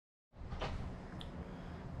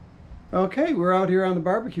Okay, we're out here on the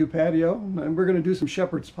barbecue patio and we're going to do some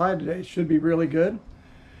shepherd's pie today. It should be really good.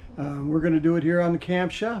 We're going to do it here on the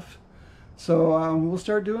Camp Chef. So we'll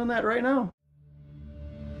start doing that right now.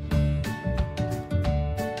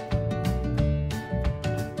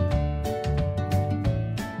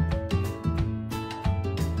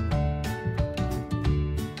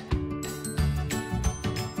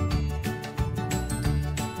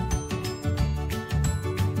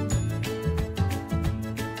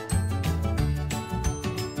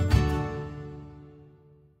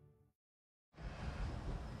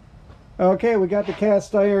 Okay, we got the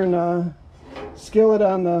cast iron skillet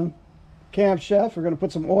on the Camp Chef. We're going to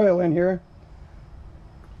put some oil in here,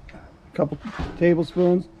 a couple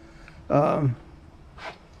tablespoons. Put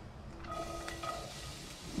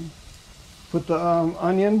the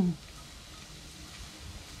onion.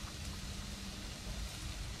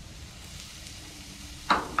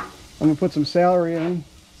 I'm going to put some celery in.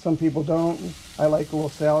 Some people don't. I like a little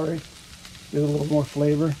celery. Gives a little more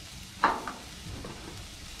flavor.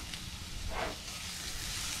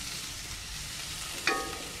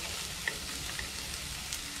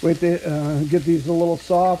 Wait to get these a little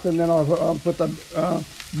soft, and then I'll put the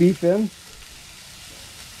beef in.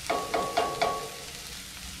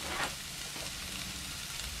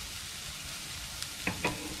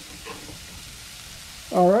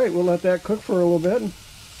 All right, we'll let that cook for a little bit.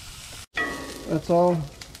 That's all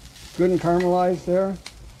good and caramelized there.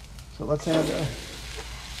 So let's add the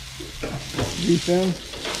beef in.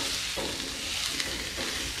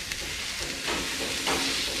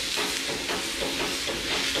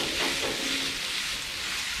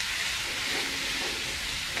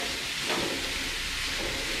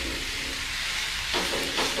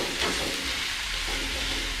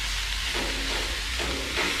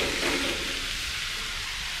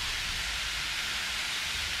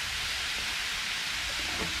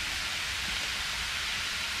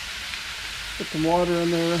 Put some water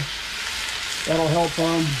in there. That'll help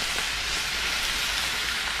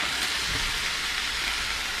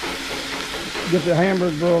get the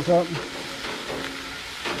hamburger broke up.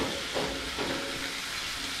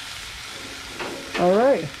 All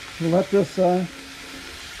right, we'll let this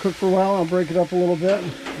cook for a while. I'll break it up a little bit.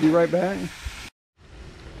 Be right back.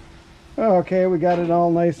 Okay, we got it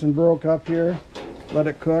all nice and broke up here. Let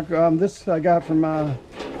it cook. This I got from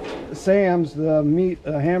Sam's, the meat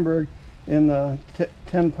hamburger in the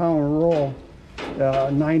 10-pound roll,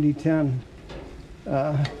 90-10.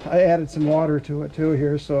 I added some water to it too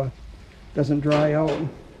here so it doesn't dry out.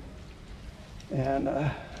 And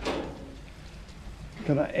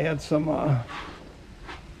gonna add some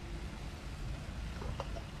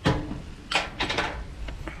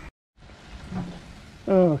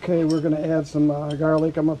okay, we're gonna add some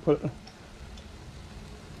garlic. I'm gonna put a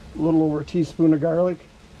little over a teaspoon of garlic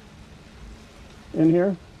in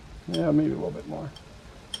here. Yeah, maybe a little bit more.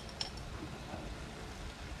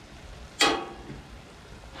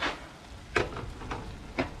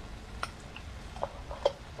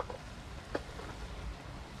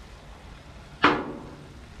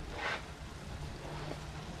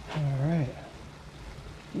 All right.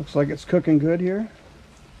 Looks like it's cooking good here.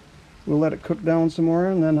 We'll let it cook down some more,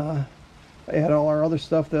 and then add all our other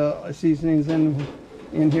stuff, the seasonings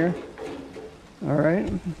in here. All right.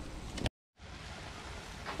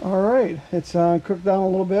 All right, it's cooked down a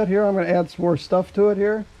little bit here. I'm going to add some more stuff to it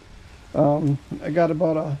here. I got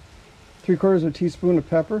about 3/4 of a teaspoon of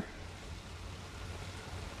pepper.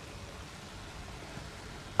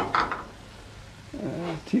 A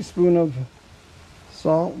teaspoon of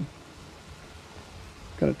salt.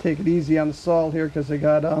 Got to take it easy on the salt here because I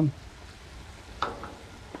got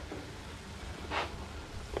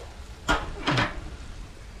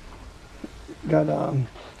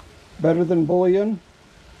Better Than Bullion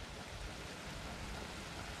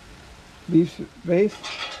beef base.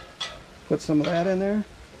 Put some of that in there.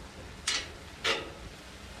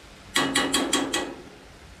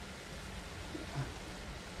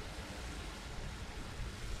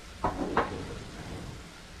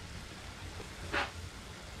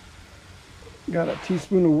 Got a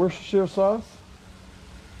teaspoon of Worcestershire sauce,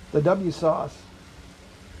 the W sauce.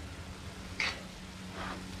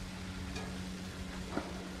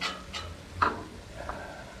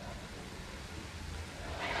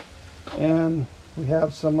 And we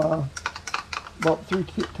have some about 3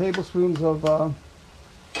 tablespoons of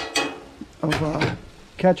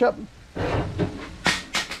ketchup.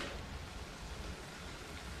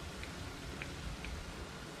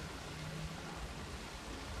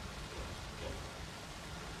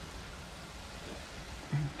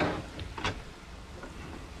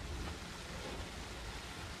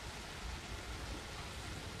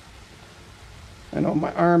 I know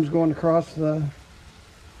my arm's going across the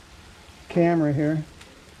camera here.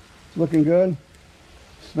 It's looking good.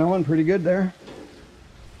 Smelling pretty good there.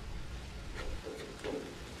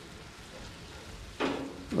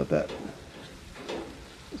 Let that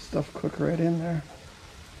stuff cook right in there.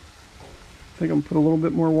 I think I'm gonna put a little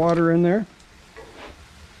bit more water in there.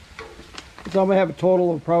 So I'm gonna have a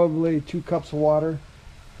total of probably 2 cups of water.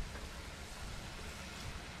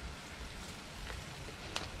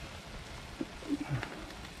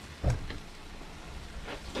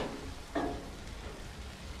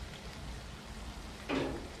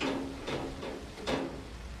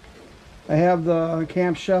 I have the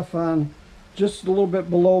Camp Chef on just a little bit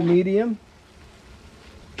below medium.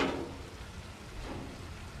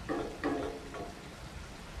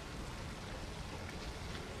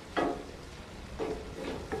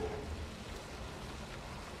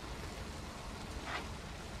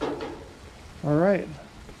 All right.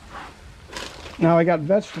 Now I got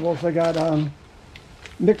vegetables. I got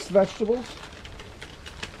mixed vegetables.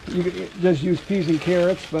 You could just use peas and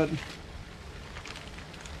carrots, but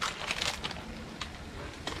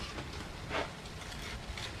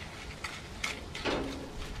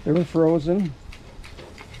they were frozen.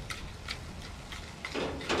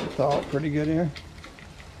 It's all pretty good here.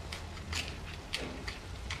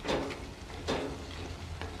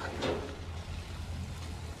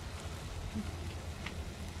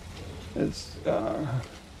 It's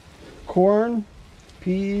corn,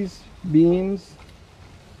 peas, beans,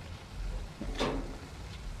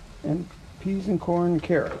 and peas and corn and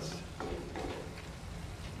carrots.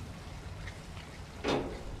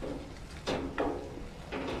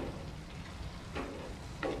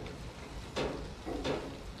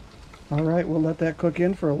 All right, we'll let that cook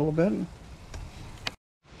in for a little bit.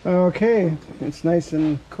 Okay, it's nice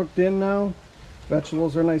and cooked in now.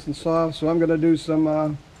 Vegetables are nice and soft, so I'm going to do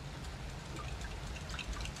some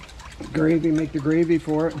gravy, make the gravy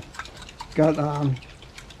for it. Got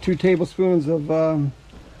 2 tablespoons of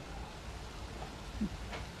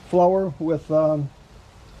flour with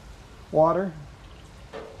water.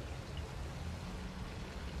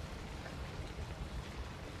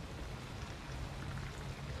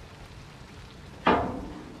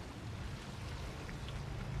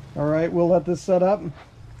 All right, we'll let this set up,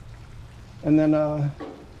 and then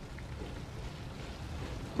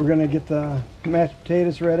we're gonna get the mashed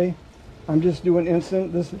potatoes ready. I'm just doing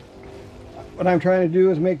instant. What I'm trying to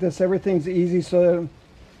do is make this, everything's easy, so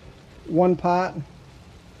one pot,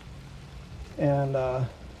 and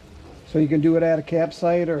so you can do it at a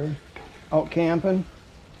campsite or out camping.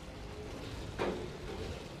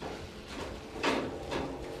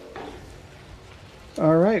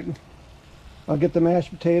 All right, I'll get the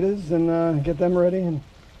mashed potatoes and get them ready and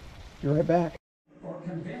be right back.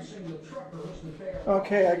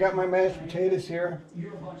 Okay, I got my mashed potatoes here.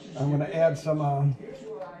 I'm going to add some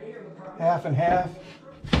half and half.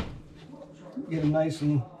 Get them nice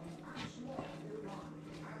and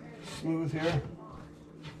smooth here.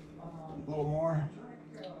 A little more.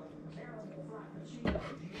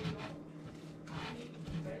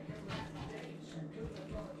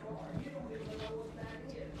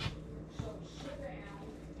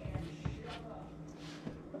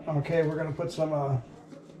 Okay, we're going to put some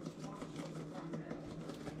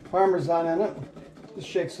Parmesan in it. Just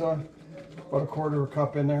shake about a 1/4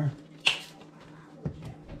 cup in there.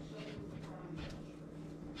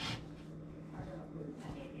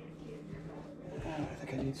 And I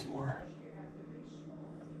think I need some more.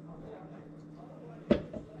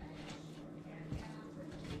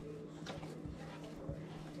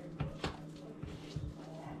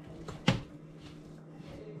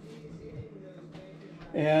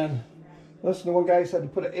 And listen to one guy said to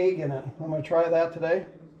put an egg in it. I'm going to try that today.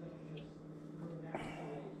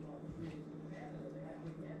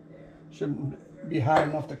 Shouldn't be high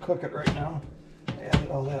enough to cook it right now. I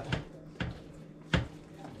added all that.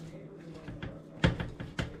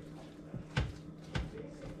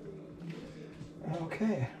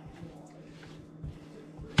 Okay.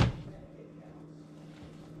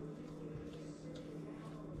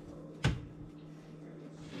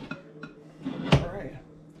 All right.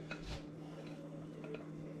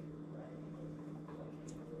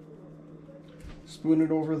 Spoon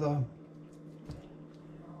it over the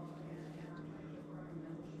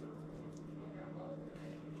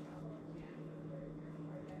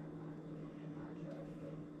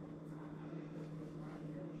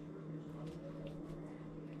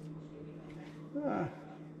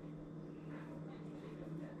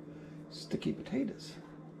sticky potatoes.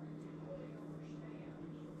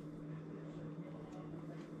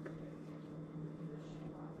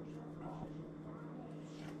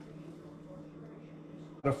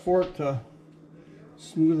 A fork to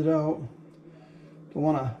smooth it out. Don't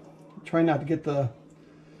want to try not to get the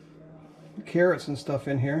carrots and stuff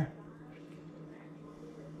in here.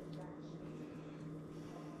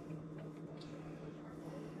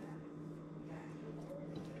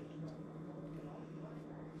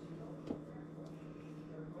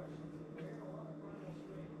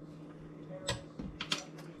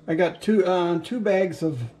 I got two bags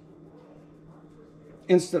of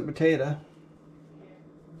instant potato.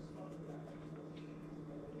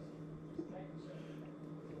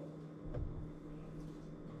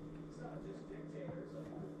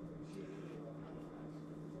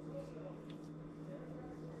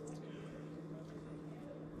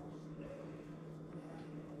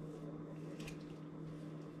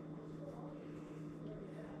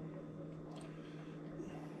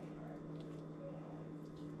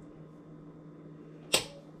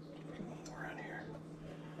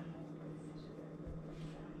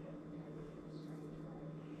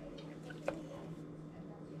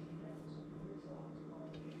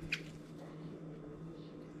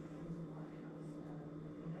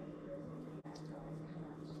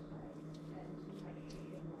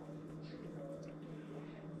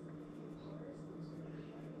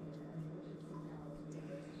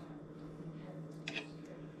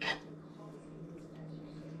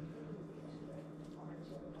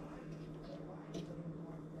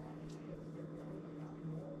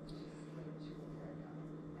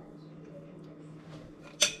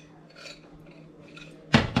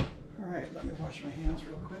 Alright, let me wash my hands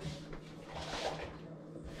real quick.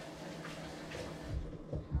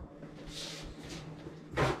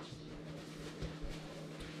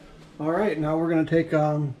 Alright, now we're going to take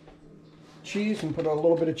cheese and put a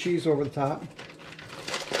little bit of cheese over the top.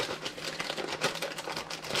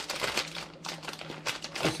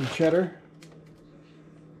 Put some cheddar.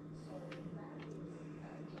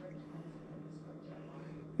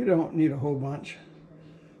 You don't need a whole bunch,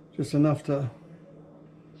 just enough to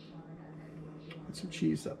put some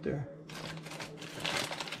cheese up there.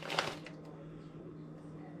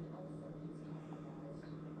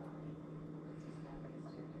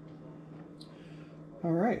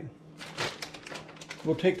 All right,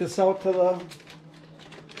 we'll take this out to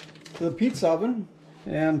the pizza oven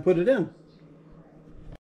and put it in.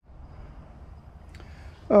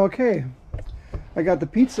 Okay, I got the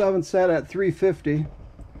pizza oven set at 350.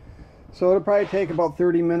 So it'll probably take about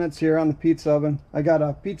 30 minutes here on the pizza oven. I got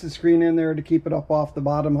a pizza screen in there to keep it up off the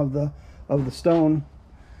bottom of the stone.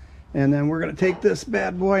 And then we're going to take this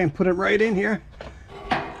bad boy and put it right in here.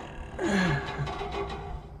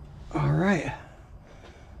 All right.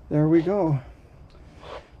 There we go.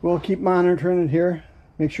 We'll keep monitoring it here.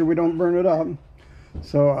 Make sure we don't burn it up.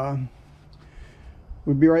 So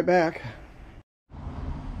we'll be right back.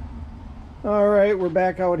 All right, we're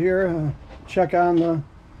back out here. Check on the...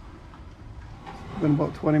 Been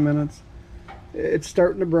about 20 minutes. It's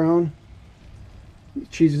starting to brown. The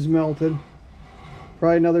cheese is melted.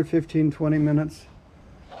 Probably another 15-20 minutes.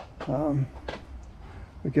 We'll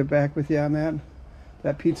get back with you on that.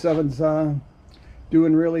 That pizza oven's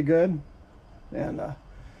doing really good. And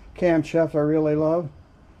Cam Chef I really love.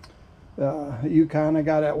 Yukon I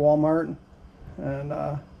got at Walmart. And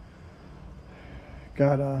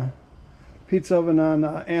got a pizza oven on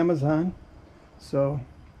Amazon. So,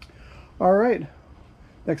 all right.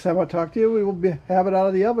 Next time I talk to you, we will have it out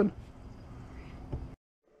of the oven.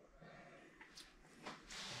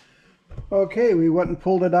 Okay, we went and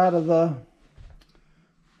pulled it out of the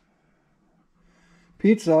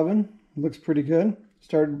pizza oven. Looks pretty good.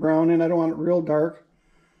 Started browning. I don't want it real dark,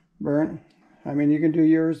 burnt. I mean, you can do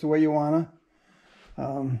yours the way you want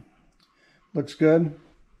to. Looks good.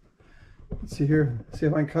 Let's see here. See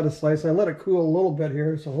if I can cut a slice. I let it cool a little bit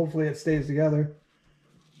here, so hopefully it stays together.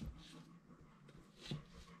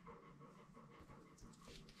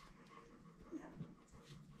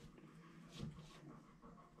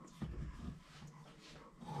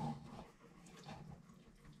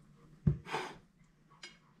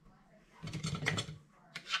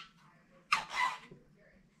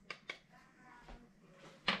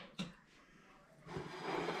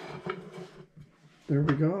 There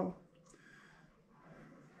we go.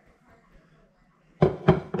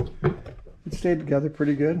 It stayed together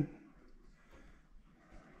pretty good.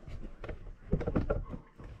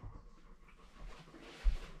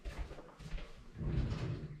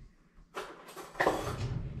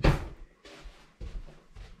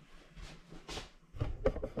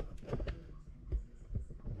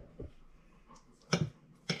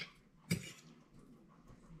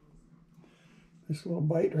 This little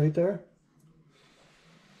bite right there.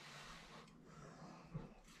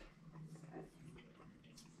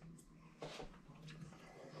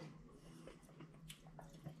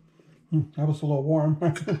 That was a little warm.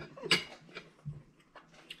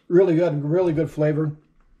 Really good flavor.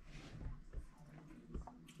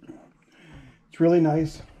 It's really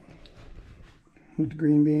nice with the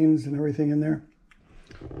green beans and everything in there.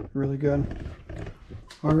 Really good.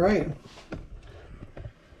 All right.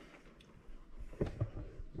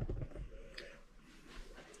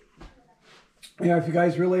 Yeah, if you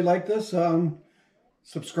guys really like this,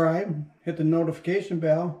 subscribe, hit the notification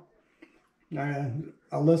bell.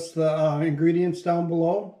 I'll list the ingredients down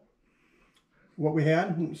below, what we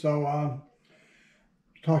had. So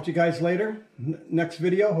talk to you guys later. Next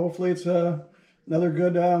video, hopefully it's another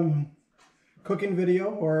good cooking video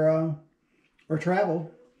or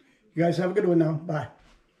travel. You guys have a good one now. Bye.